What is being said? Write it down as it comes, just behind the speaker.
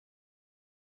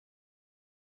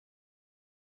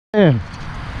Man,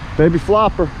 baby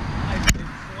flopper. Nice baby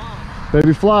slot.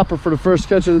 Baby flopper for the first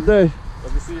catch of the day.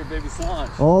 Let me see your baby slot.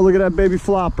 Oh, look at that baby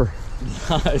flopper.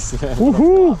 Nice, man.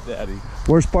 Woohoo! Daddy.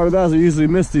 Worst part of that is I usually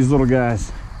miss these little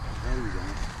guys.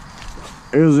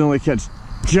 I usually only catch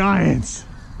giants.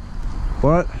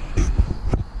 What?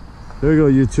 There you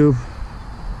go, YouTube.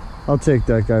 I'll take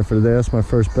that guy for today. That's my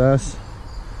first bass.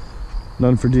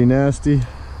 None for DNasty.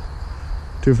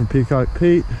 2 for Peacock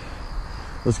Pete.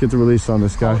 Let's get the release on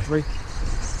this guy. Call it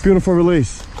 3. Beautiful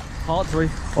release. Call it 3.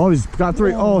 Oh, he's got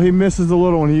 3. Oh, he misses the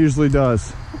little one. He usually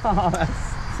does. Oh,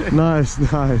 that's sick. Nice,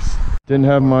 nice. Didn't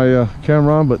have my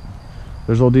camera on, but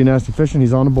there's old DNasty fishing.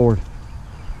 He's on the board.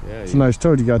 Yeah, It's a nice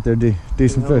toad you got there, D.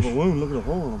 Decent fish. Look at the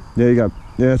hole in him. Yeah, you got.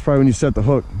 Yeah, it's probably when you set the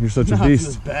hook. You're such a beast.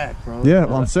 His back, bro. Yeah,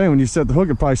 well, I'm saying when you set the hook,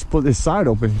 it probably split his side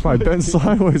open. He probably bent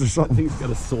sideways or I something. think he's got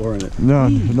a sore in it. No,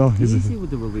 no, he's Easy with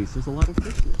the release. There's a lot of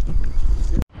fish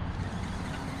here.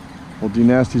 well,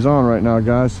 DNasty's on right now,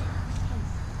 guys.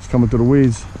 He's coming through the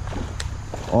weeds.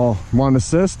 Oh, want an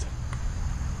assist?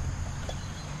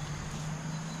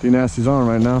 DNasty's on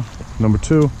right now. Number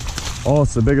 2. Oh,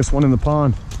 it's the biggest one in the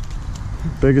pond.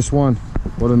 Biggest one.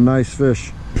 What a nice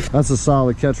fish. That's a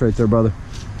solid catch right there, brother.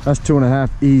 That's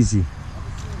 2.5 easy.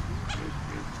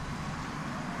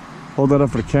 Hold that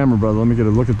up for the camera, brother. Let me get a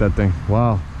look at that thing.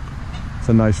 Wow. It's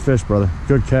a nice fish, brother.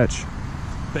 Good catch.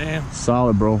 Bam.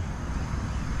 Solid, bro.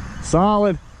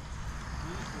 Solid.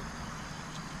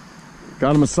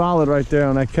 Got him a solid right there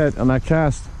on that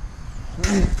cast.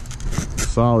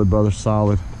 Solid, brother.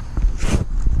 Solid.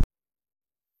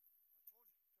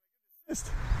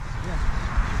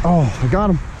 Oh, I got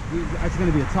him. It's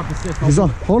going to be a tough assist. He's on.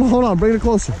 Hold on. Bring it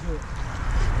closer.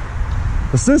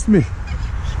 Assist me.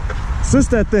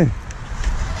 Assist that thing.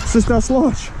 Assist that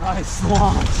slaunch. Nice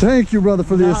launch. Thank you, brother,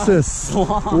 for the assist.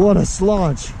 Slaunch. What a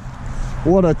slaunch.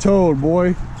 What a toad,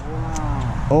 boy.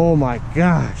 Wow. Oh my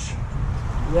gosh.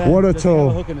 Yeah, What a does he have toad.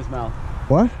 a hook in his mouth?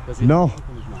 What? Does he No, have a hook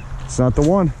in his mouth? it's not the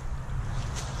one.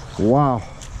 Wow.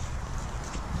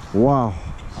 Wow.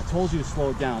 I told you to slow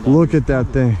it down. Look at that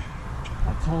thing.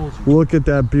 I told you. Look at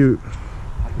that beaut.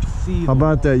 I could see. How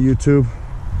about that, YouTube?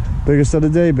 Biggest of the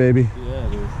day, baby. Yeah,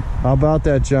 dude. How about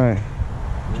that giant?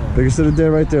 Yeah. Biggest of the day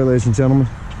right there, ladies and gentlemen.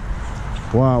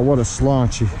 Wow, what a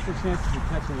slaunchy. What's the chances of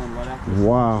catching one right after this?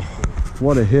 Wow,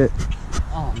 what a hit.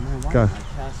 Oh man, why God. did I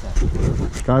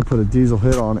cast that? Guy put a diesel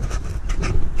hit on it.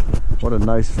 What a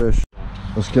nice fish.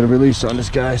 Let's get a release on this,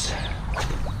 guys.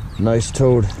 Nice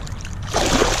toad.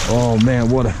 Oh man,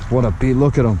 what a beat.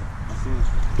 Look at him.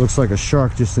 Looks like a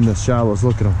shark just in the shallows.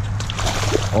 Look at him.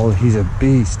 Oh, he's a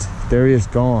beast. There he is,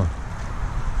 gone.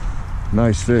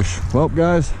 Nice fish. Well,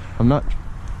 guys, I'm not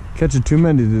catching too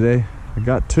many today. I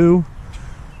got 2.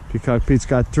 Peacock Pete's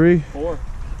got 3.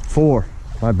 4.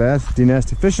 My bad.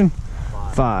 DNasty fishing.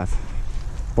 5.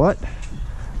 But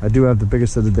I do have the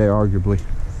biggest of the day, arguably.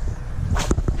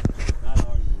 Not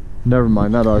arguing. Never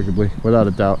mind, not arguably, without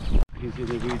a doubt. He's in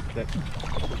the weeds.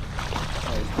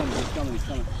 Oh, he's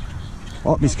coming.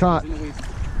 Oh, he's caught. He's in the weeds.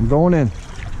 I'm going in.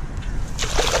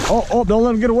 Oh, don't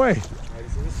let him get away.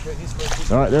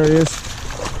 All right, there he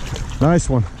is. Nice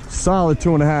one. Solid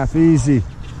 2.5.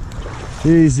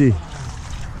 Easy.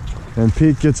 And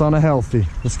Pete gets on a healthy.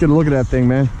 Let's get a look at that thing,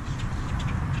 man.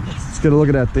 Let's get a look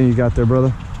at that thing you got there,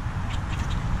 brother.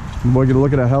 Boy, get a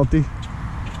look at that healthy.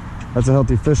 That's a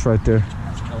healthy fish right there.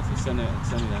 Healthy. Send me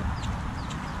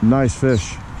that. Nice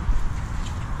fish.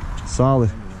 Solid.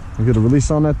 We get a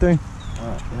release on that thing?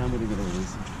 Alright, how am I gonna get a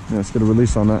release? Yeah, let's get a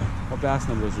release on that. What bass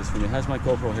number is this for me? How's my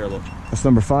GoPro hair look? That's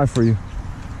number 5 for you.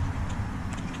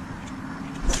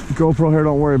 GoPro here,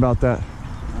 don't worry about that.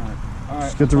 Alright.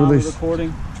 Let's get the release.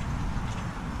 Recording.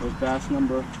 With bass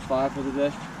number 5 for the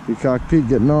day. Peacock Pete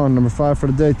getting on. Number 5 for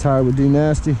the day. Tied with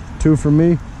DNasty. 2 for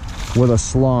me with a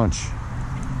slaunch.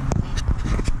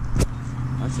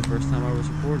 That's the first time I was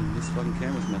recording. This fucking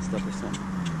camera's messed up or something.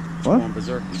 What? Going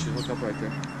berserk. You should hook up right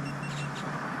there.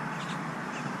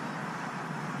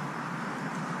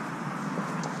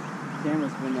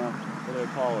 Camera's been, what do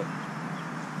they call it?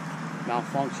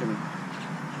 Malfunctioning.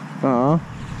 Yeah.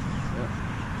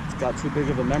 It's got too big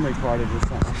of a memory card or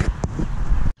something.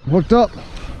 Hooked up.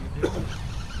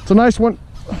 It's a nice one.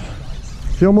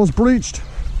 He almost breached.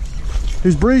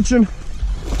 He's breaching.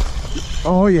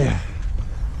 Oh yeah.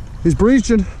 He's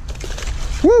breaching.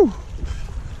 Woo!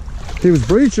 He was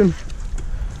breaching.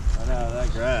 Right out of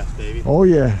that grass, baby. Oh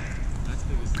yeah.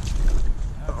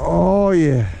 Oh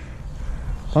yeah.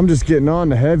 I'm just getting on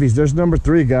the heavies. There's number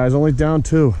 3, guys. Only down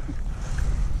 2.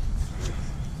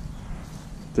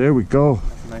 There we go.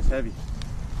 That's a nice heavy.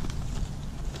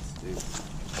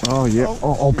 Oh yeah.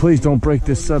 Oh, please don't break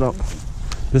this setup.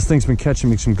 This thing's been catching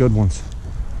me some good ones.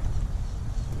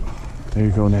 There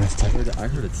you go, Nasty. I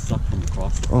heard it suck from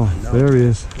across the there he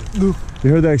is. You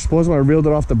heard that explosion when I reeled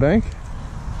it off the bank?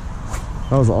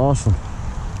 That was awesome.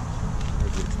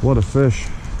 What a fish.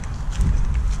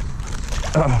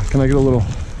 Can I get a little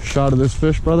shot of this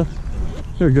fish, brother?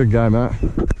 You're a good guy, Matt.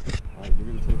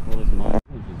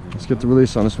 Let's get the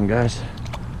release on this one, guys.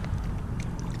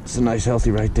 It's a nice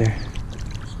healthy right there.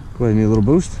 Go ahead, need a little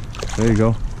boost. There you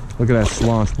go. Look at that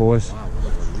slaunch, boys. Wow,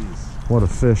 what a release. What a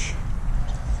fish.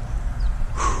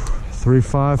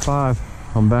 355.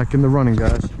 I'm back in the running,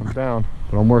 guys. I'm down,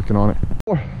 but I'm working on it.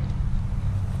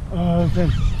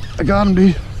 I got him,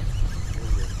 D.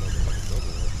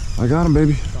 I got him,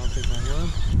 baby.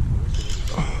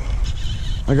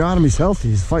 I got him. He's healthy.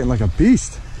 He's fighting like a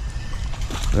beast.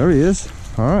 There he is.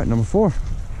 All right, number 4.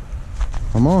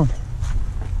 I'm on.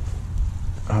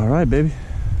 All right, baby.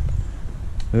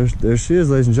 There she is,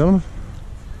 ladies and gentlemen.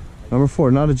 Number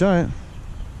 4. Not a giant,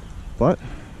 but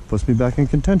puts me back in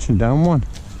contention. Down 1.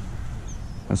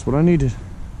 That's what I needed.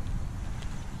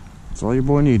 That's all your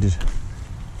boy needed.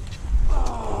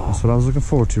 That's what I was looking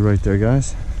forward to right there,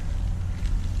 guys.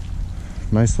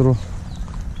 Nice little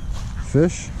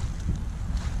fish.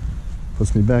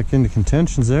 Puts me back into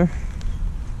contentions there.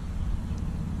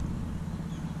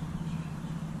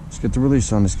 Let's get the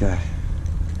release on this guy.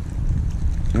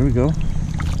 There we go.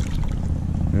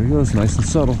 There he goes, nice and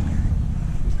subtle.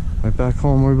 Right back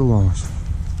home where he belongs.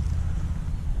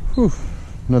 Whew.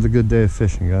 Another good day of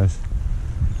fishing, guys.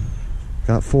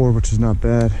 Got 4, which is not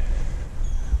bad.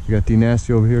 We got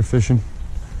DNasty over here fishing.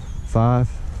 5.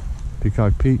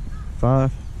 Peacock Pete,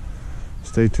 5.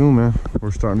 Stay tuned, man.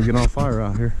 We're starting to get on fire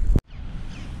out here.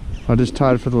 I just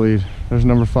tied for the lead. There's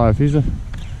number 5. He's a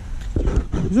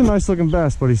nice looking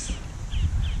bass, but he's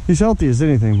healthy as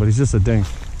anything, but he's just a dink.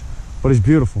 But he's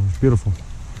beautiful. He's beautiful.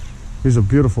 He's a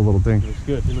beautiful little dink. He looks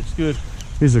good. He looks good.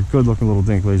 He's a good looking little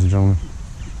dink, ladies and gentlemen.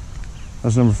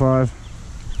 That's number 5.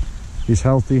 He's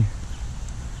healthy.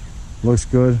 Looks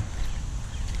good.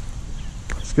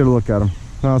 Let's get a look at him.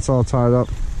 Now it's all tied up.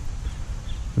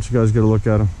 Let you guys get a look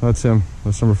at him. That's him.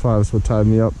 That's number 5. That's what tied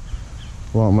me up.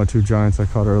 Along with my 2 giants I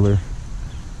caught earlier.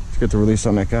 Let's get the release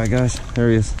on that guy, guys. There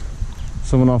he is.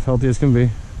 Swimming off healthy as can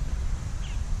be.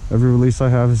 Every release I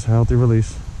have is a healthy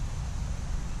release.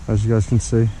 As you guys can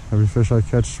see, every fish I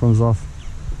catch swims off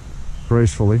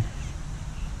gracefully.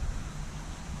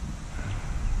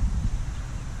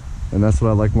 And that's what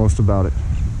I like most about it.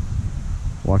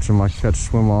 Watching my catch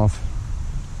swim off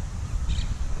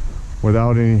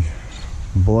without any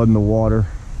blood in the water,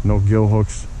 no gill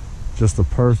hooks, just the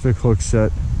perfect hook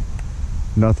set,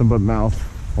 nothing but mouth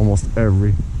almost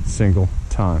every single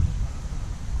time.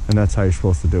 And that's how you're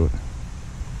supposed to do it.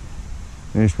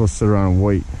 And you're supposed to sit around and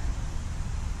wait.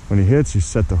 When he hits, you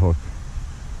set the hook.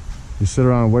 You sit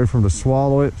around and wait for him to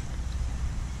swallow it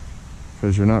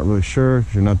because you're not really sure,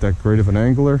 because you're not that great of an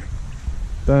angler.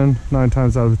 Then 9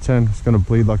 times out of 10, it's going to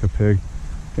bleed like a pig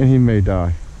and he may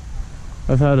die.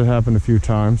 I've had it happen a few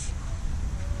times,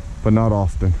 but not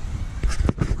often.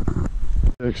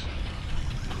 6.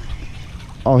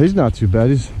 Oh, he's not too bad.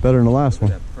 He's better than the last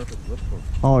one.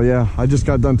 Oh yeah, I just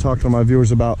got done talking to my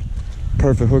viewers about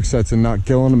perfect hook sets and not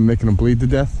killing them and making them bleed to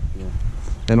death. Yeah.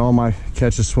 And all my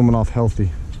catches swimming off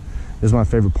healthy is my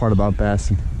favorite part about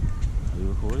bassing. Are you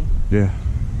recording? Yeah.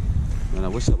 Man, I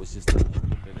wish that was just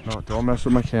No, don't mess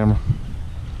with my camera.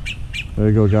 There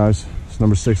you go, guys. It's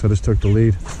number 6. I just took the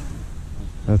lead.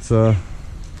 That's how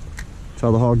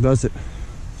the hog does it.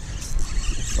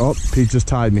 Oh, Pete just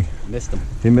tied me. Missed him.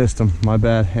 He missed him. My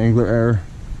bad. Angler error.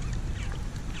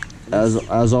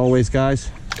 As always,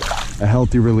 guys, a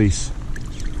healthy release.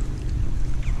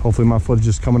 Hopefully my footage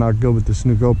is coming out good with this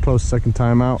new GoPro. 2nd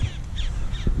time out.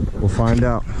 We'll find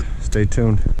out. Stay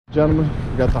tuned. Gentlemen,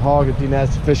 we got the hog at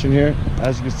DNasty Fishing here.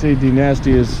 As you can see, DNasty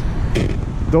is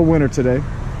the winner today.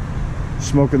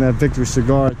 Smoking that victory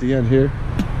cigar at the end here.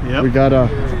 Yep. We got a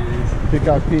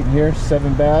Peacock Pete in here.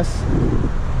 7 bass.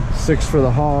 6 for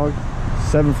the hog.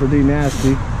 7 for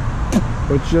DNasty.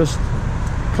 But just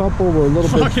a couple were a little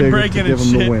bit bigger to give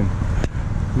him the win.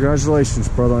 Congratulations,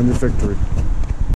 brother, on your victory.